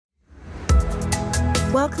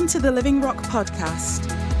Welcome to the Living Rock Podcast.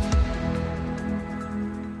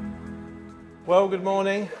 Well, good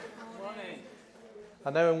morning. Good morning.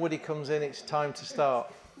 I know when Woody comes in, it's time to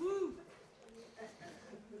start.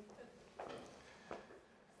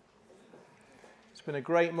 It's been a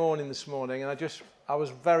great morning this morning, and I was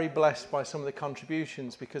very blessed by some of the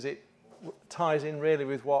contributions because it ties in really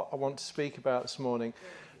with what I want to speak about this morning.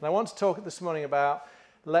 And I want to talk this morning about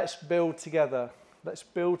let's build together. Let's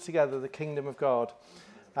build together the kingdom of God.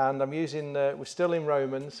 And I'm using, we're still in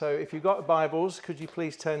Romans, so if you've got Bibles, could you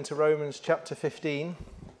please turn to Romans chapter 15.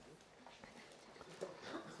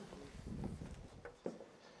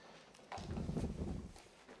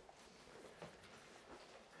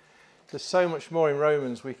 There's so much more in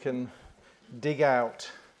Romans we can dig out.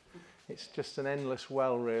 It's just an endless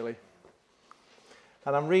well, really.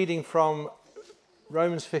 And I'm reading from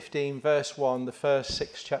Romans 15, verse 1, the first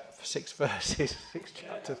six verses.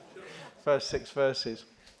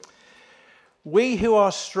 We who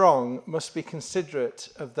are strong must be considerate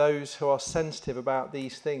of those who are sensitive about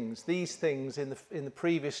these things. These things, in the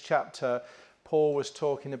previous chapter, Paul was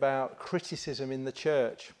talking about criticism in the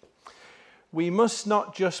church. We must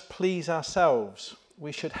not just please ourselves.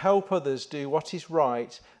 We should help others do what is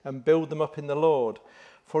right and build them up in the Lord.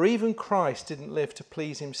 For even Christ didn't live to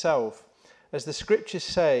please himself. As the scriptures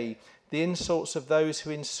say, the insults of those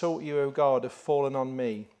who insult you, O God, have fallen on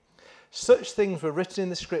me. Such things were written in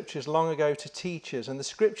the scriptures long ago to teach us, and the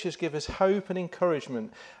scriptures give us hope and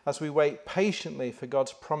encouragement as we wait patiently for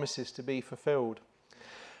God's promises to be fulfilled.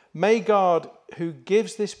 May God, who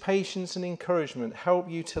gives this patience and encouragement, help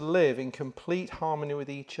you to live in complete harmony with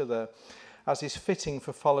each other, as is fitting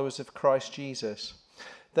for followers of Christ Jesus.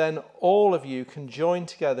 Then all of you can join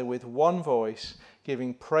together with one voice,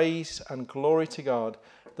 giving praise and glory to God,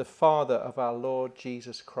 the Father of our Lord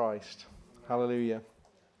Jesus Christ. Hallelujah.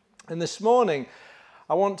 And this morning,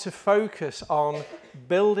 I want to focus on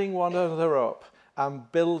building one another up and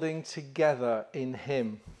building together in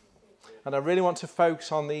Him. And I really want to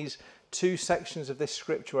focus on these two sections of this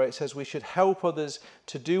scripture where it says we should help others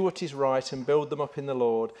to do what is right and build them up in the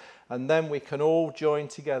Lord, and then we can all join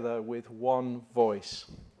together with one voice.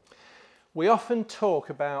 We often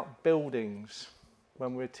talk about buildings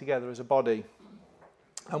when we're together as a body,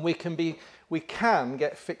 and we can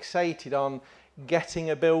get fixated on getting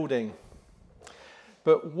a building.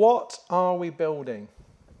 But what are we building?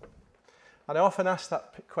 And I often ask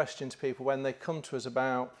that question to people when they come to us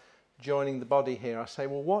about joining the body here. I say,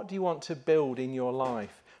 well, what do you want to build in your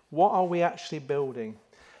life? What are we actually building?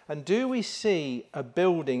 And do we see a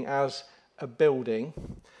building as a building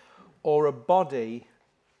or a body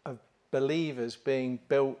of believers being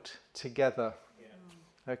built together?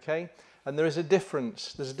 Yeah. Okay? And there is a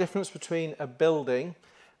difference. There's a difference between a building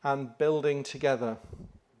and building together.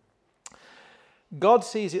 God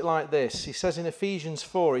sees it like this. He says in Ephesians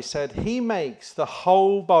 4, he said, He makes the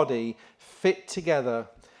whole body fit together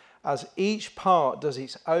as each part does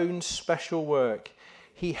its own special work.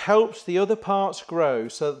 He helps the other parts grow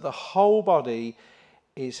so that the whole body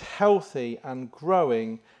is healthy and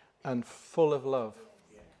growing and full of love.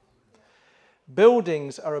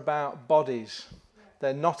 Buildings are about bodies.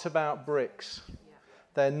 They're not about bricks.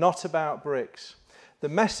 They're not about bricks. The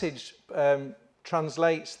Message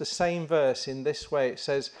translates the same verse in this way. It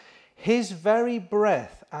says, His very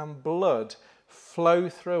breath and blood flow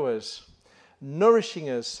through us, nourishing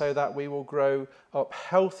us so that we will grow up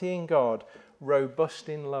healthy in God, robust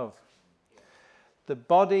in love. The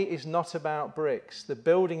body is not about bricks. The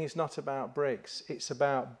building is not about bricks. It's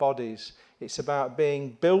about bodies. It's about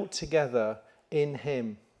being built together in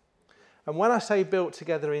Him. And when I say built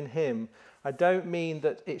together in Him, I don't mean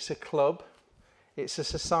that it's a club, it's a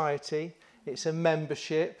society, it's a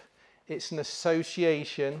membership, it's an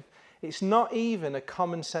association. It's not even a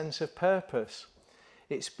common sense of purpose.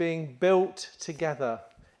 It's being built together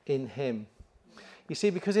in Him. You see,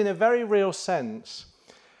 because in a very real sense,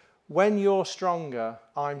 when you're stronger,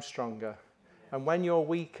 I'm stronger. And when you're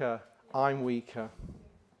weaker, I'm weaker.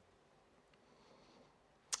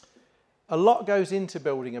 A lot goes into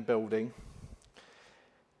building a building.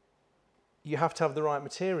 You have to have the right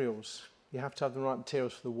materials. You have to have the right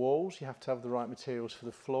materials for the walls. You have to have the right materials for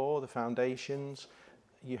the floor, the foundations.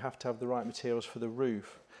 You have to have the right materials for the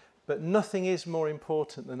roof. But nothing is more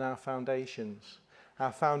important than our foundations.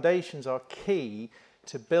 Our foundations are key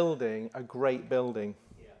to building a great building.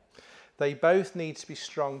 Yeah. They both need to be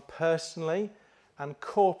strong personally and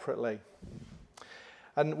corporately.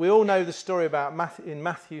 And we all know the story about in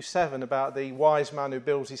Matthew 7 about the wise man who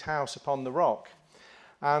builds his house upon the rock.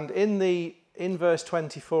 And in verse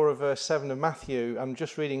 24 of verse 7 of Matthew, I'm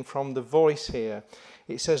just reading from the Voice here,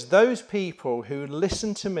 It says, those people who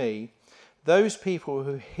listen to me, those people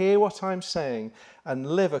who hear what I'm saying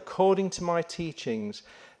and live according to my teachings,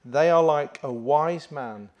 they are like a wise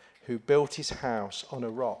man who built his house on a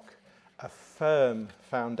rock, a firm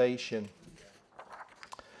foundation.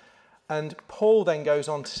 And Paul then goes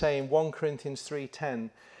on to say in 1 Corinthians 3:10,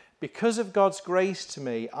 because of God's grace to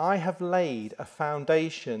me, I have laid a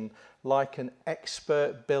foundation like an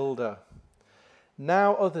expert builder.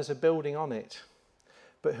 Now others are building on it.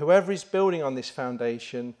 But whoever is building on this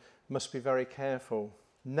foundation must be very careful.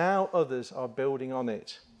 Now others are building on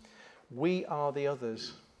it. We are the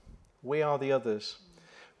others. We are the others.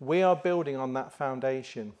 We are building on that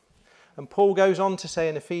foundation. And Paul goes on to say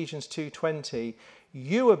in Ephesians 2:20,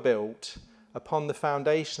 you are built upon the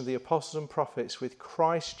foundation of the apostles and prophets with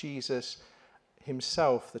Christ Jesus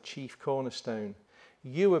himself, the chief cornerstone.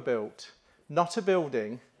 You are built, not a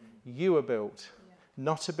building, you are built.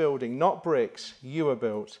 Not a building, not bricks, you are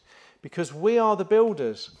built. Because we are the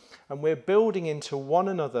builders and we're building into one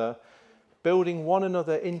another, building one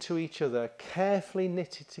another into each other, carefully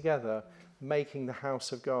knitted together, making the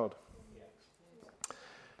house of God.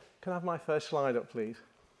 Can I have my first slide up, please?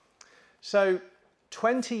 So,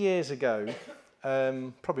 20 years ago,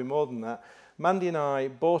 probably more than that, Mandy and I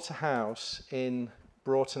bought a house in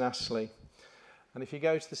Broughton Astley. And if you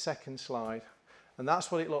go to the second slide, and that's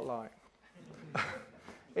what it looked like.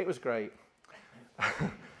 It was great.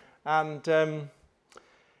 And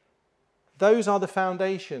those are the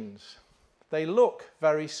foundations. They look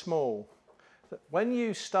very small. When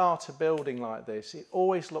you start a building like this, it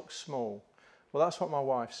always looks small. Well, that's what my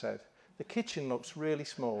wife said. The kitchen looks really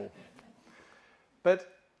small.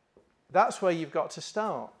 But that's where you've got to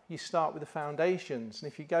start. You start with the foundations. And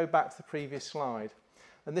if you go back to the previous slide,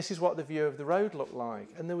 and this is what the view of the road looked like.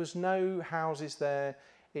 And there was no houses there.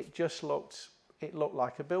 It just looked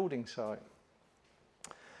like a building site.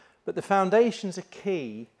 But the foundations are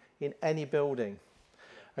key in any building.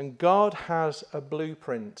 And God has a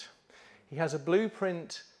blueprint. He has a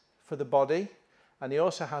blueprint for the body, and he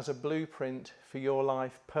also has a blueprint for your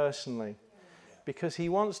life personally. Because he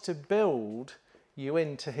wants to build you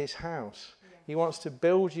into his house. He wants to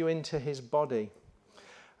build you into his body.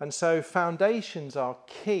 And so foundations are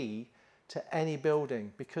key to any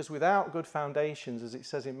building, because without good foundations, as it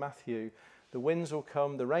says in Matthew, the winds will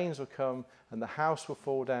come, the rains will come, and the house will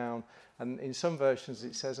fall down. And in some versions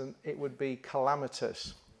it says it would be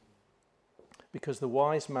calamitous, because the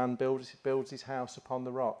wise man builds his house upon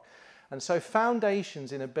the rock. And so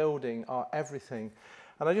foundations in a building are everything.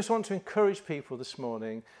 And I just want to encourage people this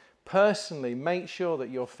morning, personally, make sure that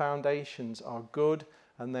your foundations are good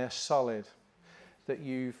and they're solid, that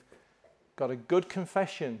you've got a good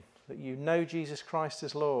confession, that you know Jesus Christ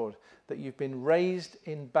as Lord, that you've been raised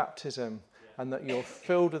in baptism, and that you're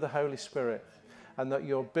filled with the Holy Spirit, and that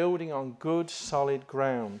you're building on good, solid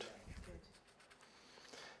ground.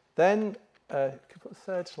 Then, can you put the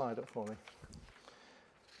third slide up for me?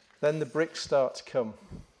 Then the bricks start to come.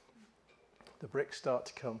 The bricks start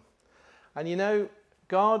to come. And you know,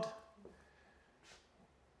 God,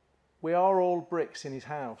 we are all bricks in his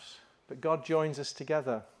house, but God joins us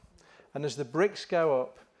together. And as the bricks go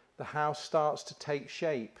up, the house starts to take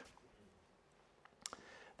shape.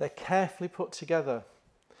 They're carefully put together.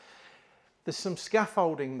 There's some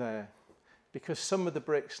scaffolding there because some of the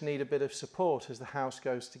bricks need a bit of support as the house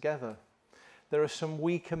goes together. There are some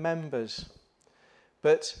weaker members,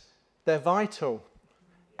 but they're vital.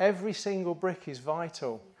 Every single brick is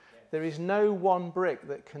vital. There is no one brick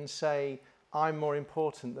that can say, I'm more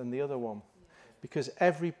important than the other one, because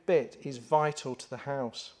every bit is vital to the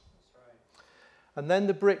house. And then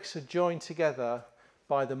the bricks are joined together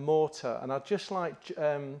by the mortar. And I'd just like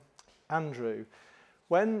Andrew,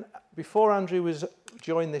 before Andrew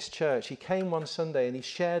joined this church, he came one Sunday and he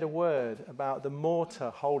shared a word about the mortar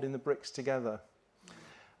holding the bricks together.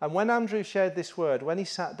 And when Andrew shared this word, when he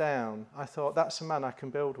sat down, I thought, that's a man I can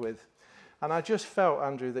build with. And I just felt,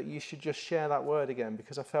 Andrew, that you should just share that word again,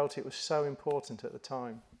 because I felt it was so important at the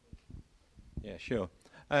time. Yeah, sure.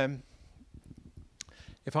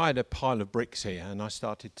 If I had a pile of bricks here and I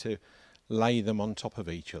started to lay them on top of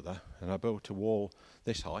each other, and I built a wall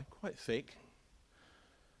this high, quite thick,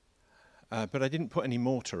 but I didn't put any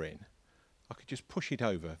mortar in, I could just push it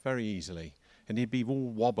over very easily, and it'd be all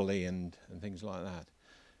wobbly and things like that.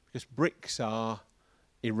 Because bricks are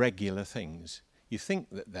irregular things. You think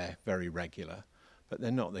that they're very regular, but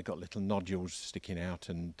they're not. They've got little nodules sticking out,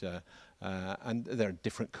 and they're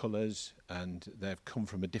different colours, and they've come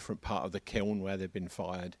from a different part of the kiln where they've been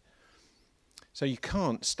fired. So you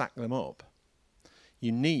can't stack them up.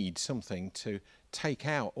 You need something to take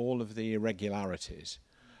out all of the irregularities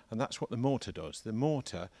And that's what the mortar does. The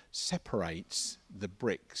mortar separates the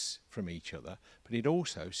bricks from each other, but it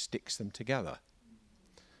also sticks them together.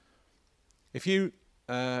 If you,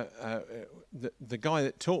 the guy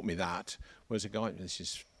that taught me that was a guy, this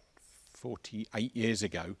is 48 years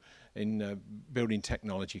ago, in Building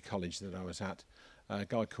Technology College that I was at, a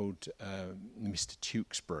guy called Mr.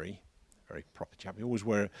 Tewkesbury, very proper chap. He always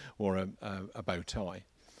wore a bow tie.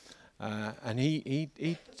 And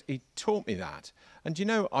he taught me that. And you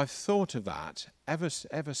know, I've thought of that ever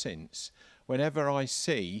since. Whenever I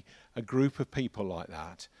see a group of people like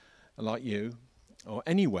that, like you, or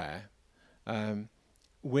anywhere,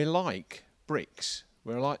 we're like bricks.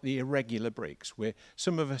 We're like the irregular bricks.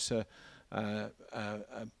 Some of us are a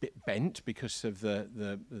bit bent because of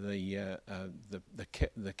the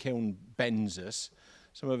kiln bends us.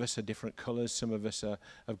 Some of us are different colours. Some of us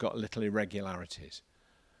have got little irregularities.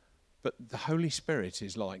 But the Holy Spirit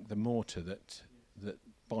is like the mortar that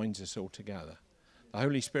binds us all together. The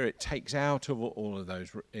Holy Spirit takes out of all of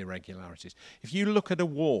those irregularities. If you look at a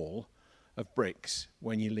wall of bricks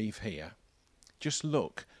when you leave here, just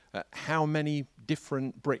look at how many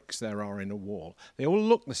different bricks there are in a wall. They all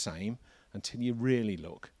look the same until you really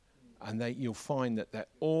look, and you'll find that they're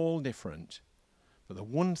all different. But the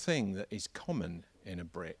one thing that is common in a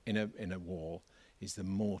brick, in a wall, is the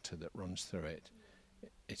mortar that runs through it.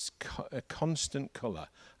 It's a constant colour,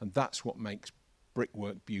 and that's what makes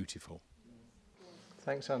brickwork beautiful.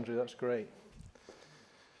 Thanks, Andrew. That's great.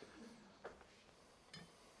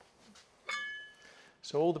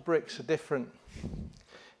 So all the bricks are different.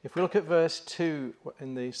 If we look at verse 2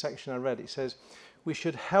 in the section I read, it says, we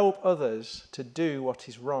should help others to do what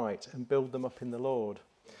is right and build them up in the Lord.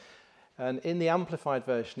 And in the Amplified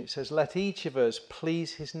Version, it says, let each of us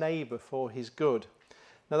please his neighbour for his good.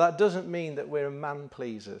 Now, that doesn't mean that we're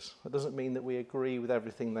man-pleasers. It doesn't mean that we agree with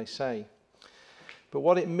everything they say. But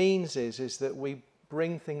what it means is that we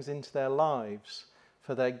bring things into their lives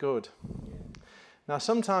for their good. Now,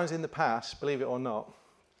 sometimes in the past, believe it or not,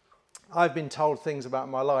 I've been told things about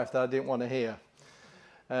my life that I didn't want to hear.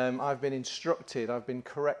 I've been instructed, I've been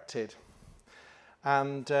corrected.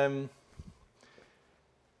 And that's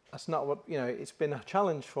not what, it's been a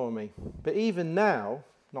challenge for me. But even now,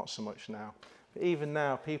 not so much now, but even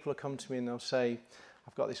now, people will come to me and they'll say,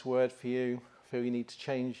 I've got this word for you. I feel you need to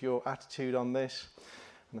change your attitude on this.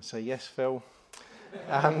 And I say, yes, Phil.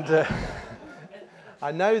 And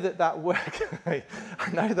I know that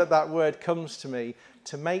word comes to me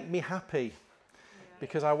to make me happy,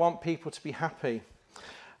 because I want people to be happy.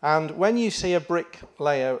 And when you see a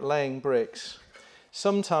bricklayer laying bricks,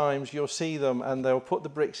 sometimes you'll see them and they'll put the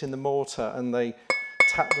bricks in the mortar and they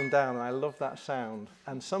tap them down, and I love that sound.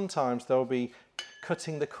 And sometimes they'll be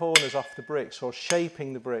cutting the corners off the bricks or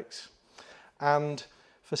shaping the bricks. And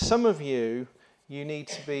for some of you, you need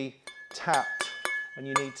to be tapped and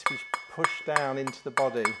you need to be pushed down into the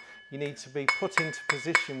body. You need to be put into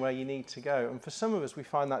position where you need to go. And for some of us, we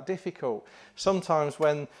find that difficult. Sometimes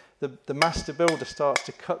when the master builder starts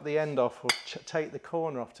to cut the end off or take the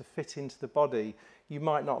corner off to fit into the body, you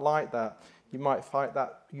might not like that. You might find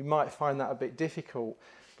that a bit difficult.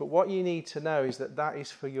 But what you need to know is that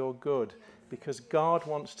is for your good, because God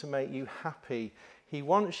wants to make you happy. He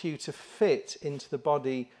wants you to fit into the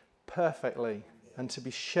body perfectly and to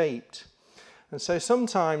be shaped. And so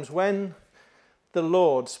sometimes when the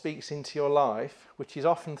Lord speaks into your life, which is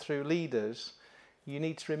often through leaders, you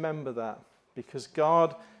need to remember that, because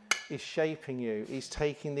God is shaping you. He's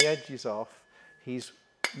taking the edges off. He's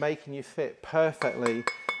making you fit perfectly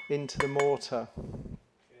into the mortar.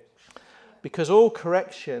 Because all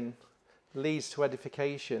correction leads to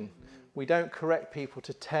edification. We don't correct people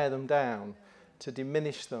to tear them down, to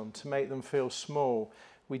diminish them, to make them feel small.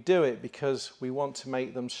 We do it because we want to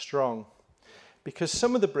make them strong. Because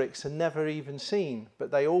some of the bricks are never even seen, but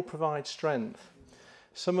they all provide strength.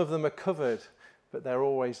 Some of them are covered, but they're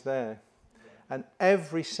always there. And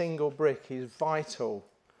every single brick is vital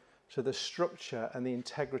to the structure and the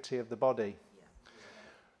integrity of the body.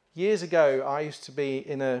 Years ago, I used to be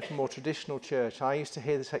in a more traditional church. I used to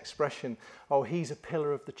hear this expression, oh, he's a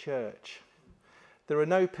pillar of the church. There are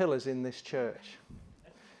no pillars in this church.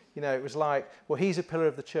 It was like, well, he's a pillar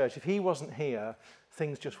of the church. If he wasn't here,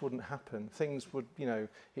 things just wouldn't happen. Things would,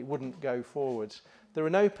 it wouldn't go forwards. There are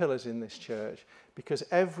no pillars in this church because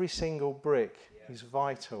every single brick is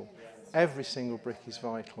vital. Every single brick is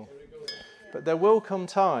vital. But there will come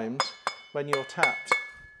times when you're tapped.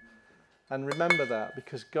 And remember that,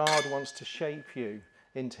 because God wants to shape you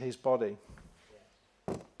into his body.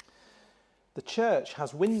 The church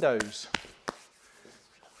has windows.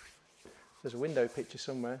 There's a window picture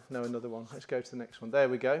somewhere. No, another one. Let's go to the next one. There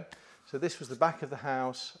we go. So this was the back of the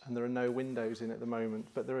house, and there are no windows in at the moment,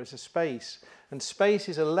 but there is a space, and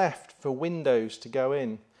spaces are left for windows to go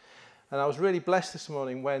in. And I was really blessed this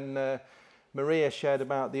morning when Maria shared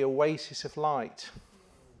about the oasis of light,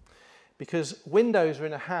 because windows are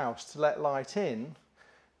in a house to let light in,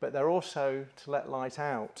 but they're also to let light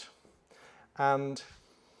out. And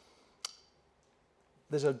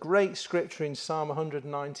there's a great scripture in Psalm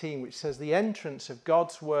 119 which says the entrance of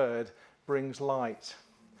God's word brings light.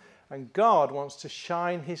 And God wants to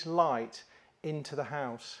shine his light into the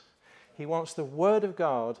house. He wants the word of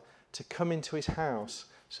God to come into his house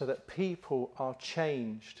so that people are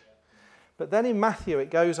changed. But then in Matthew it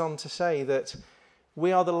goes on to say that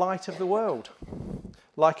we are the light of the world,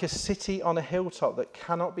 like a city on a hilltop that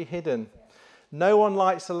cannot be hidden. No one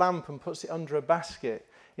lights a lamp and puts it under a basket.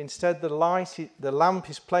 Instead, the lamp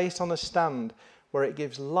is placed on a stand where it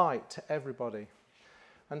gives light to everybody.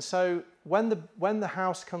 And so when the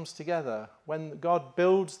house comes together, when God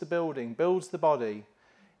builds the building, builds the body,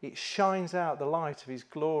 it shines out the light of his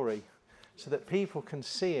glory so that people can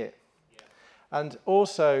see it. And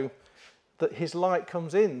also that his light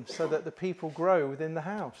comes in so that the people grow within the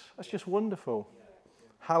house. That's just wonderful.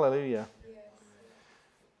 Hallelujah.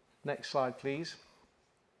 Next slide, please.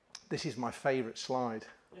 This is my favourite slide.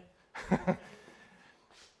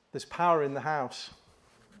 There's power in the house.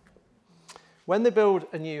 When they build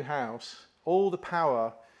a new house, all the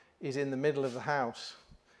power is in the middle of the house,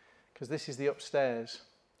 because this is the upstairs.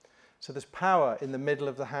 So there's power in the middle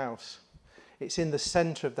of the house. It's in the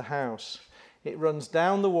centre of the house. It runs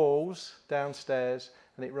down the walls downstairs,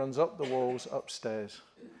 and it runs up the walls upstairs.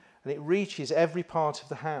 And it reaches every part of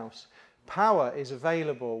the house. Power is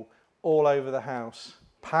available all over the house.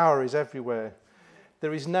 Power is everywhere.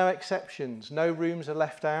 There is no exceptions. No rooms are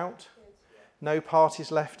left out. No part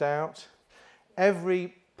is left out.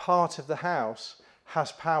 Every part of the house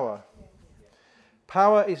has power.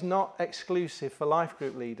 Power is not exclusive for life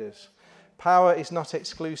group leaders. Power is not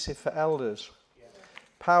exclusive for elders.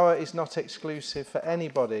 Power is not exclusive for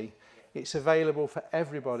anybody. It's available for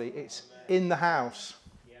everybody. It's in the house.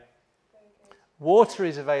 Water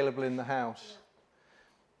is available in the house.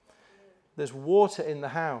 There's water in the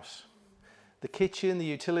house. The kitchen, the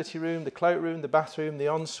utility room, the cloakroom, the bathroom, the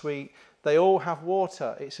ensuite, they all have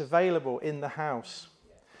water. It's available in the house.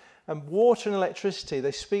 And water and electricity,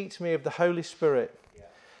 they speak to me of the Holy Spirit.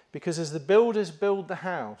 Because as the builders build the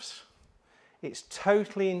house, it's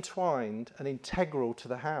totally entwined and integral to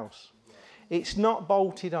the house. It's not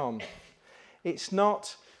bolted on. It's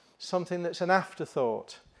not something that's an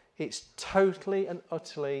afterthought. It's totally and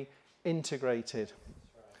utterly integrated.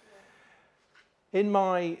 In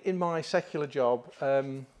my secular job,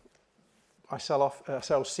 I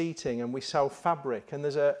sell seating and we sell fabric. And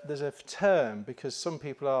there's a term, because some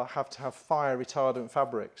people have to have fire retardant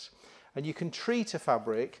fabrics. And you can treat a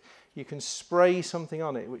fabric, you can spray something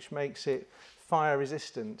on it which makes it fire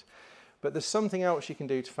resistant. But there's something else you can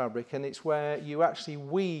do to fabric, and it's where you actually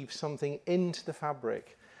weave something into the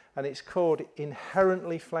fabric. And it's called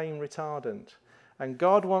inherently flame retardant. And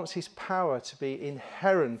God wants his power to be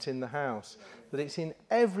inherent in the house, that it's in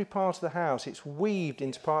every part of the house. It's weaved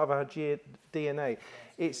into part of our DNA.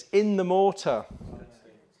 It's in the mortar.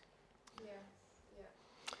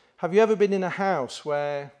 Have you ever been in a house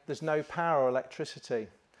where there's no power or electricity?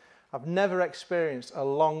 I've never experienced a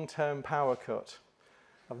long-term power cut.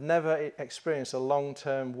 I've never experienced a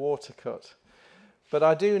long-term water cut. But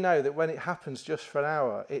I do know that when it happens just for an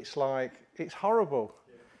hour, it's horrible.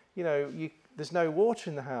 You know, there's no water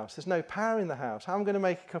in the house. There's no power in the house. How am I going to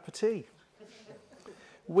make a cup of tea?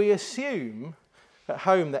 We assume at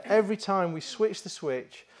home that every time we switch the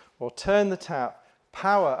switch or turn the tap,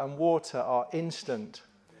 power and water are instant.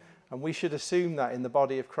 And we should assume that in the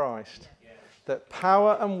body of Christ. That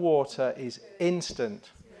power and water is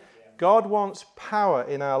instant. God wants power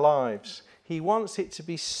in our lives. He wants it to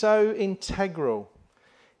be so integral.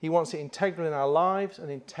 He wants it integral in our lives and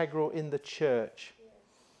integral in the church.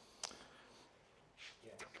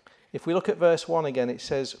 If we look at verse 1 again, it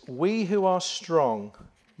says, "We who are strong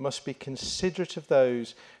must be considerate of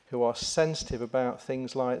those who are sensitive about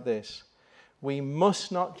things like this. We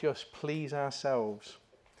must not just please ourselves."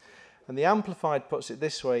 And the Amplified puts it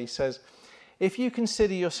this way. He says, "If you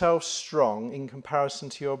consider yourself strong in comparison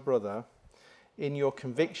to your brother, in your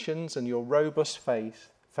convictions and your robust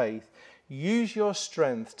faith, use your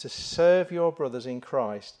strength to serve your brothers in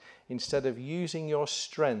Christ instead of using your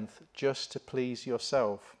strength just to please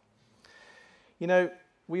yourself." You know,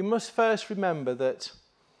 we must first remember that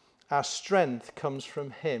our strength comes from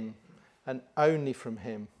him and only from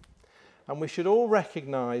him. And we should all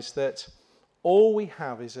recognise that all we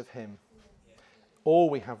have is of him. All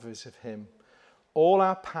we have is of him. All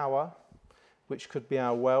our power, which could be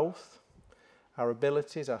our wealth, our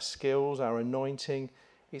abilities, our skills, our anointing,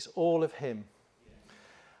 it's all of him.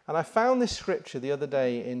 And I found this scripture the other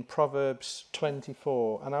day in Proverbs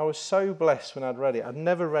 24, and I was so blessed when I'd read it. I'd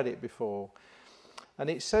never read it before. And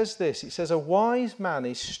it says this, it says, a wise man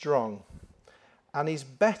is strong and is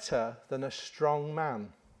better than a strong man.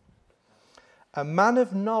 A man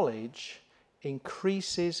of knowledge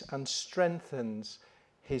increases and strengthens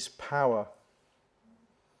his power.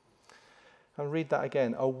 I'll read that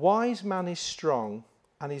again. A wise man is strong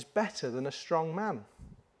and is better than a strong man.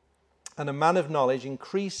 And a man of knowledge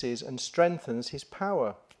increases and strengthens his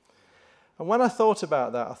power. And when I thought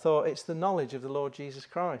about that, I thought it's the knowledge of the Lord Jesus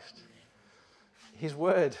Christ. His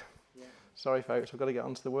word. Sorry, folks, I've got to get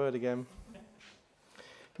onto the word again.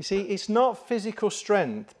 You see, it's not physical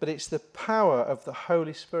strength, but it's the power of the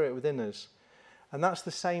Holy Spirit within us. And that's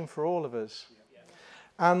the same for all of us.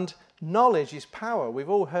 And knowledge is power. We've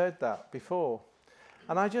all heard that before.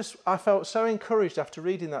 And I felt so encouraged after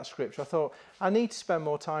reading that scripture. I thought, I need to spend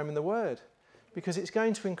more time in the Word because it's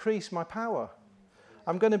going to increase my power.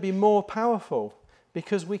 I'm going to be more powerful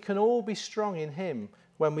because we can all be strong in Him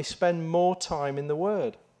when we spend more time in the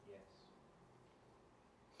Word.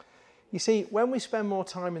 You see, when we spend more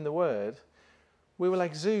time in the Word, we will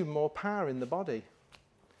exude more power in the body.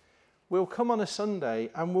 We'll come on a Sunday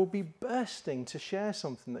and we'll be bursting to share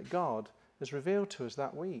something that God has revealed to us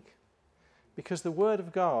that week. Because the Word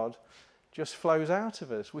of God just flows out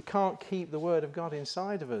of us. We can't keep the Word of God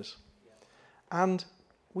inside of us. And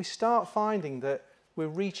we start finding that we're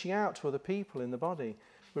reaching out to other people in the body.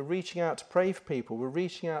 We're reaching out to pray for people. We're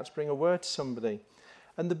reaching out to bring a word to somebody.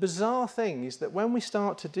 And the bizarre thing is that when we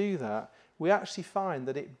start to do that, we actually find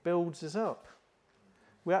that it builds us up.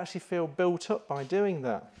 We actually feel built up by doing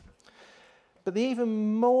that. But the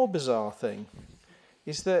even more bizarre thing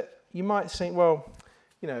is that you might think, well,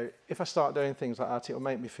 you know, if I start doing things like that, it'll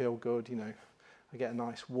make me feel good, you know. I get a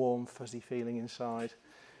nice, warm, fuzzy feeling inside.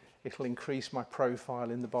 It'll increase my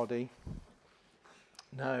profile in the body.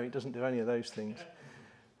 No, it doesn't do any of those things.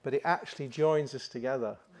 But it actually joins us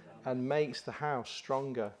together and makes the house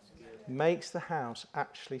stronger. Makes the house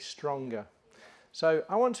actually stronger. So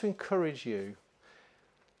I want to encourage you,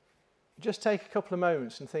 just take a couple of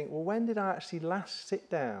moments and think, well, when did I actually last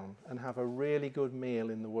sit down and have a really good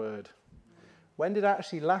meal in the Word? When did I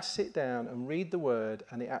actually last sit down and read the Word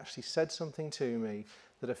and it actually said something to me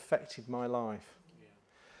that affected my life?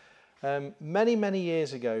 Many, many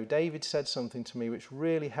years ago, David said something to me which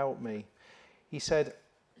really helped me. He said,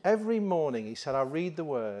 every morning, he said, I read the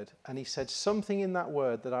Word, and he said, something in that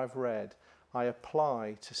Word that I've read, I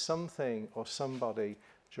apply to something or somebody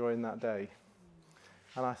during that day.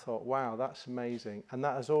 And I thought, wow, that's amazing. And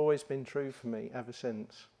that has always been true for me ever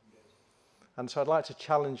since. And so I'd like to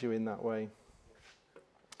challenge you in that way.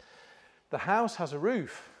 The house has a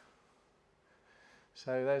roof.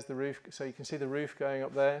 So there's the roof. So you can see the roof going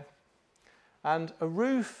up there. And a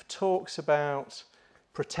roof talks about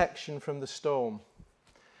protection from the storm.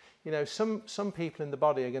 You know, some people in the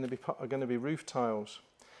body are going to be roof tiles,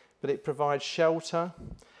 but it provides shelter,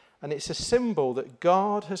 and it's a symbol that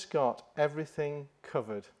God has got everything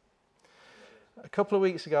covered. A couple of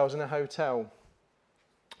weeks ago, I was in a hotel,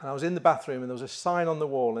 and I was in the bathroom, and there was a sign on the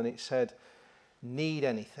wall, and it said, "Need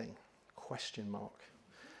anything?" ?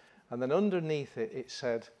 And then underneath it, it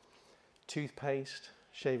said, toothpaste,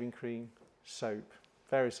 shaving cream, soap,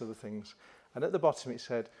 various other things. And at the bottom, it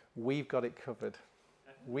said, "We've got it covered."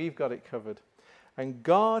 We've got it covered. And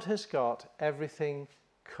God has got everything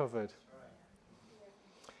covered.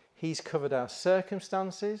 He's covered our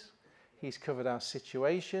circumstances. He's covered our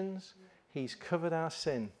situations. He's covered our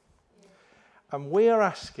sin. And we are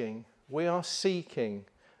asking, we are seeking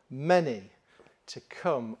many to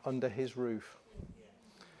come under his roof.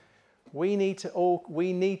 We need to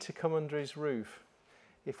come under his roof.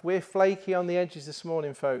 If we're flaky on the edges this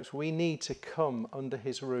morning, folks, we need to come under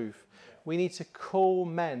his roof. We need to call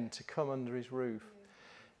men to come under his roof.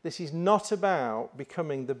 This is not about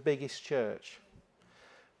becoming the biggest church.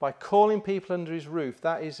 By calling people under his roof,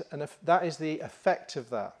 that is the effect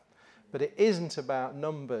of that. But it isn't about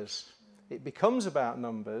numbers. It becomes about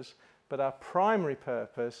numbers, but our primary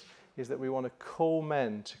purpose is that we want to call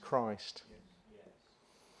men to Christ.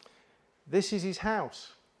 This is his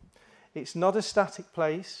house. It's not a static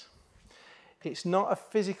place. It's not a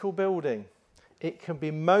physical building. It can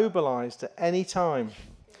be mobilized at any time.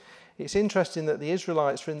 It's interesting that the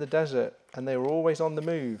Israelites were in the desert and they were always on the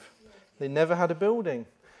move. They never had a building.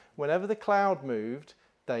 Whenever the cloud moved,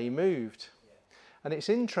 they moved. And it's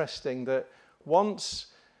interesting that once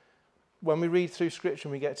when we read through Scripture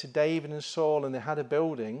and we get to David and Saul and they had a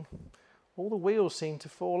building, all the wheels seem to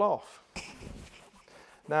fall off.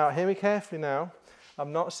 Now, hear me carefully now.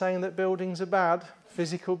 I'm not saying that buildings are bad,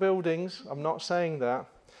 physical buildings. I'm not saying that.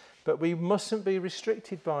 But we mustn't be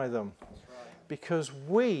restricted by them because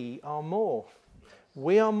we are more.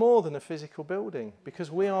 We are more than a physical building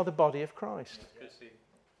because we are the body of Christ.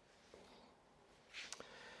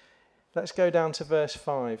 Let's go down to verse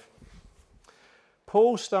 5.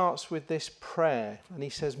 Paul starts with this prayer and he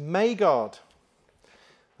says, "May God,"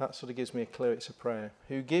 that sort of gives me a clue it's a prayer,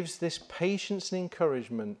 "who gives this patience and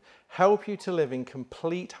encouragement, help you to live in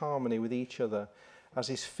complete harmony with each other as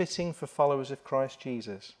is fitting for followers of Christ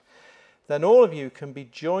Jesus. Then all of you can be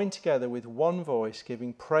joined together with one voice,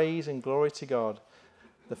 giving praise and glory to God,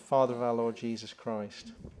 the Father of our Lord Jesus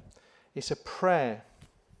Christ." It's a prayer.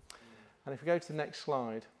 And if we go to the next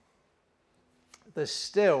slide, there's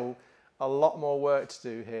still a lot more work to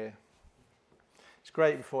do here. It's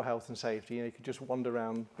great before health and safety. You could just wander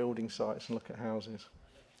around building sites and look at houses.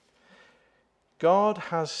 God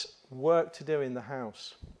has work to do in the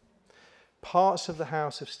house. Parts of the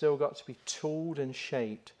house have still got to be tooled and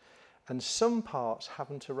shaped, and some parts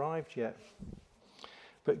haven't arrived yet.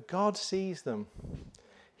 But God sees them.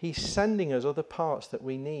 He's sending us other parts that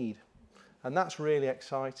we need, and that's really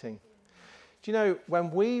exciting. Do you know,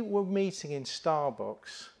 when we were meeting in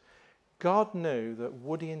Starbucks, God knew that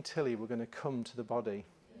Woody and Tilly were going to come to the body.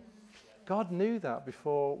 God knew that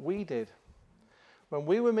before we did. When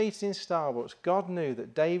we were meeting in Starbucks, God knew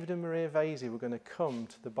that David and Maria Vasey were going to come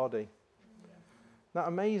to the body. Isn't that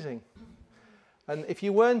amazing? And if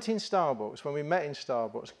you weren't in Starbucks, when we met in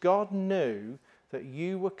Starbucks, God knew that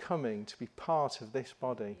you were coming to be part of this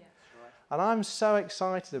body. And I'm so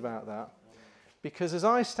excited about that because as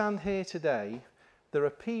I stand here today, there are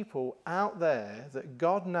people out there that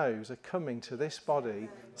God knows are coming to this body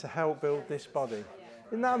to help build this body.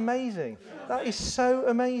 Isn't that amazing? That is so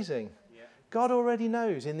amazing. God already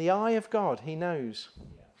knows. In the eye of God, he knows.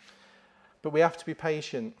 But we have to be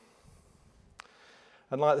patient.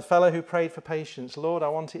 And like the fellow who prayed for patience, "Lord, I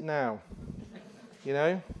want it now." You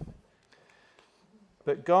know?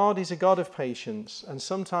 But God is a God of patience. And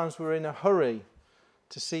sometimes we're in a hurry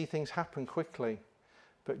to see things happen quickly.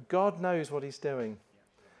 But God knows what he's doing.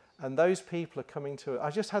 And those people are coming to it.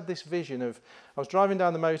 I just had this vision of, I was driving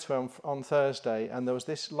down the motorway on Thursday and there was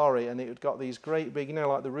this lorry and it had got these great big,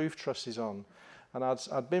 like the roof trusses on. And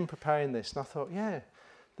I'd been preparing this and I thought, yeah,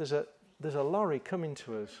 there's a lorry coming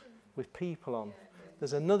to us with people on.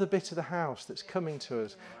 There's another bit of the house that's coming to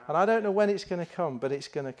us. And I don't know when it's going to come, but it's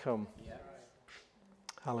going to come.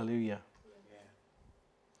 Hallelujah.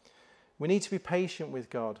 We need to be patient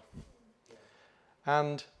with God.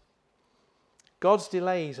 And God's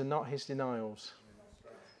delays are not his denials.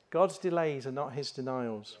 God's delays are not his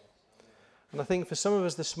denials. And I think for some of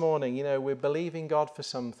us this morning, we're believing God for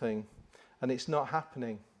something and it's not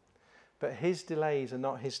happening. But his delays are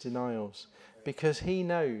not his denials because he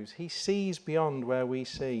knows, he sees beyond where we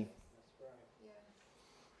see.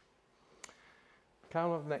 Can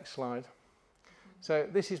I have the next slide? So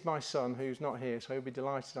this is my son who's not here, so he'll be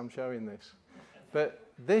delighted I'm showing this. But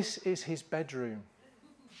this is his bedroom.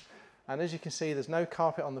 And as you can see, there's no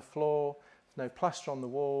carpet on the floor, there's no plaster on the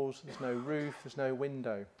walls, there's no roof, there's no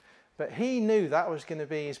window. But he knew that was going to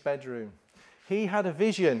be his bedroom. He had a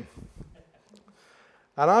vision.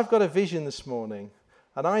 And I've got a vision this morning.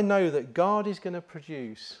 And I know that God is going to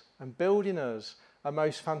produce and build in us a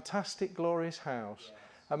most fantastic, glorious house,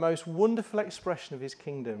 a most wonderful expression of his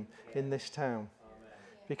kingdom in this town.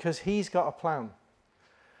 Because he's got a plan.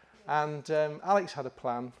 And Alex had a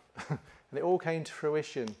plan, and it all came to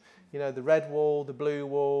fruition. The red wall, the blue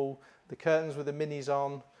wall, the curtains with the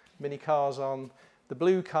mini cars on, the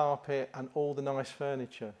blue carpet, and all the nice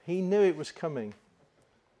furniture. He knew it was coming.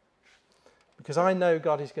 Because I know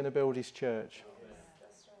God is going to build his church.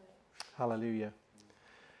 Hallelujah.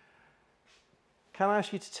 Can I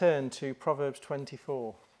ask you to turn to Proverbs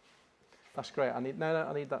 24? That's great. I need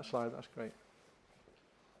that slide. That's great.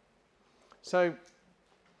 So,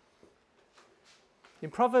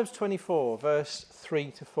 in Proverbs 24, verse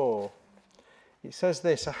 3 to 4, it says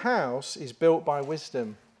this: "A house is built by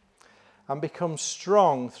wisdom and becomes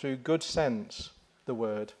strong through good sense," the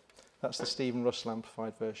word. That's the Stephen Russell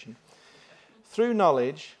Amplified Version. "Through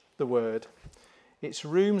knowledge," the word, "its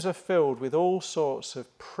rooms are filled with all sorts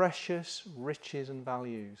of precious riches and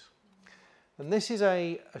values." And this is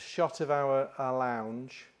a shot of our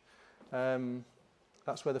lounge.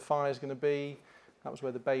 That's where the fire is going to be. That was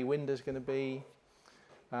where the bay window is going to be.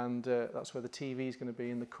 And that's where the TV is going to be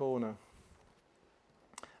in the corner.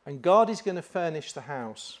 And God is going to furnish the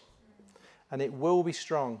house. And it will be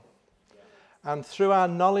strong. And through our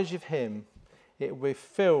knowledge of him, it will be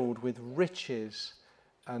filled with riches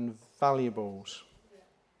and valuables.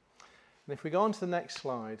 And if we go on to the next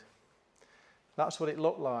slide, that's what it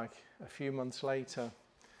looked like a few months later.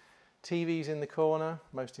 TV's in the corner,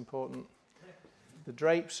 most important. The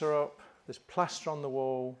drapes are up, there's plaster on the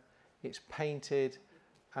wall, it's painted,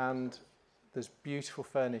 and there's beautiful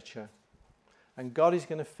furniture. And God is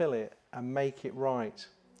going to fill it and make it right.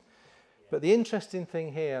 But the interesting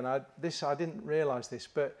thing here, and I didn't realise this,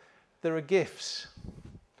 but there are gifts.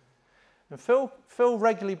 And Phil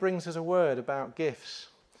regularly brings us a word about gifts.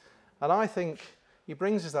 And I think he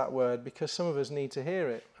brings us that word because some of us need to hear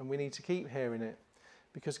it, and we need to keep hearing it.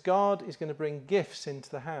 Because God is going to bring gifts into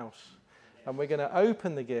the house. And we're going to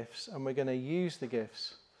open the gifts, and we're going to use the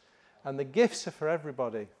gifts. And the gifts are for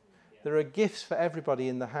everybody. There are gifts for everybody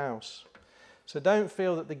in the house. So don't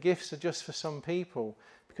feel that the gifts are just for some people,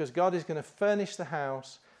 because God is going to furnish the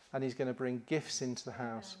house, and he's going to bring gifts into the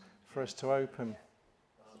house for us to open.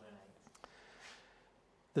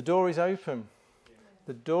 The door is open.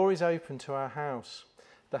 The door is open to our house.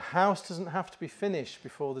 The house doesn't have to be finished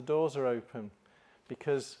before the doors are open,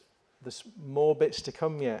 because there's more bits to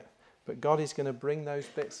come yet. But God is going to bring those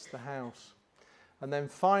bits to the house. And then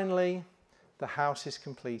finally, the house is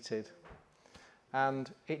completed. And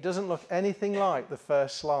it doesn't look anything like the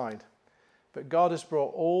first slide. But God has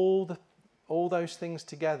brought all those things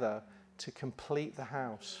together to complete the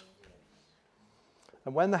house.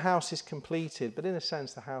 And when the house is completed, but in a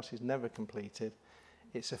sense the house is never completed,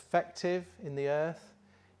 it's effective in the earth,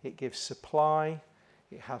 it gives supply,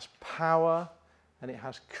 it has power, and it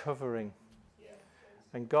has covering.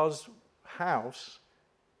 And God's house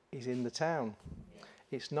is in the town.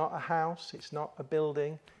 It's not a house, it's not a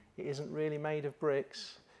building, it isn't really made of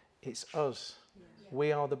bricks, it's us.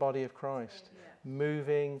 We are the body of Christ,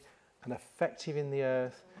 moving and effective in the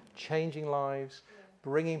earth, changing lives,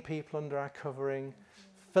 bringing people under our covering,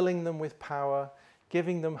 filling them with power,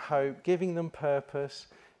 giving them hope, giving them purpose,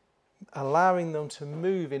 allowing them to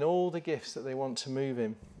move in all the gifts that they want to move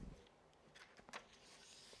in.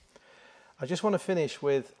 I just want to finish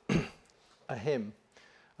with a hymn.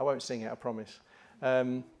 I won't sing it, I promise.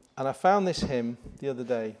 And I found this hymn the other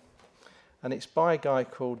day, and it's by a guy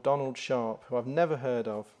called Donald Sharp, who I've never heard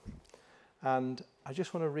of. And I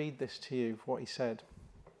just want to read this to you, what he said.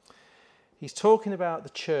 He's talking about the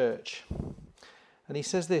church. And he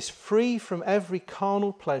says this: free from every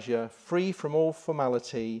carnal pleasure, free from all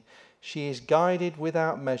formality, she is guided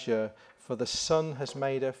without measure, for the Son has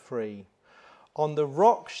made her free. On the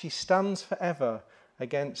rock she stands forever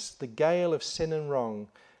against the gale of sin and wrong.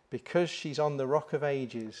 Because she's on the rock of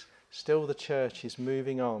ages, still the church is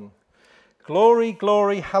moving on. Glory,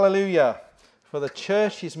 glory, hallelujah, for the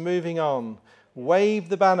church is moving on. Wave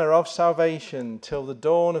the banner of salvation till the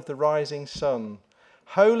dawn of the rising sun.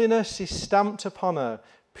 Holiness is stamped upon her,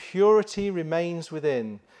 purity remains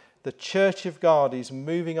within. The church of God is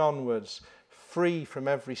moving onwards, free from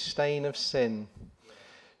every stain of sin.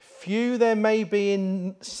 Few there may be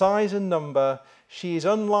in size and number, she is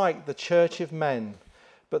unlike the church of men,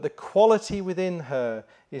 but the quality within her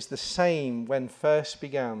is the same when first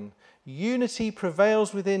began. Unity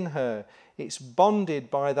prevails within her, it's bonded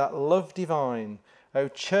by that love divine. O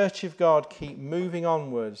church of God, keep moving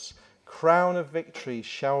onwards, crown of victory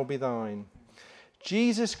shall be thine.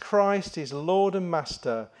 Jesus Christ is Lord and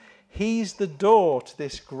Master, he's the door to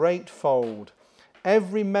this great fold.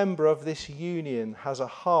 Every member of this union has a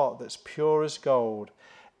heart that's pure as gold.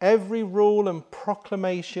 Every rule and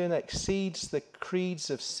proclamation exceeds the creeds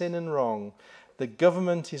of sin and wrong. The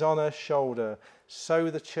government is on her shoulder, so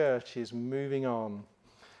the church is moving on.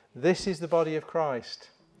 This is the body of Christ.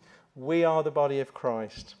 We are the body of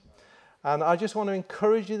Christ. And I just want to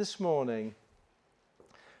encourage you this morning,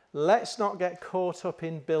 let's not get caught up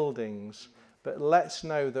in buildings, but let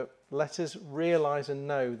us realise and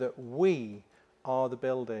know that we are the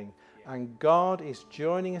building, and God is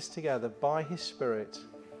joining us together by his Spirit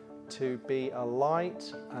to be a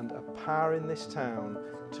light and a power in this town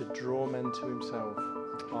to draw men to himself.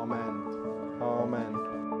 Amen. Amen.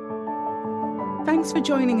 Thanks for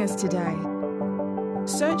joining us today.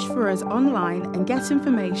 Search for us online and get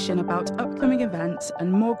information about upcoming events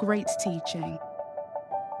and more great teaching.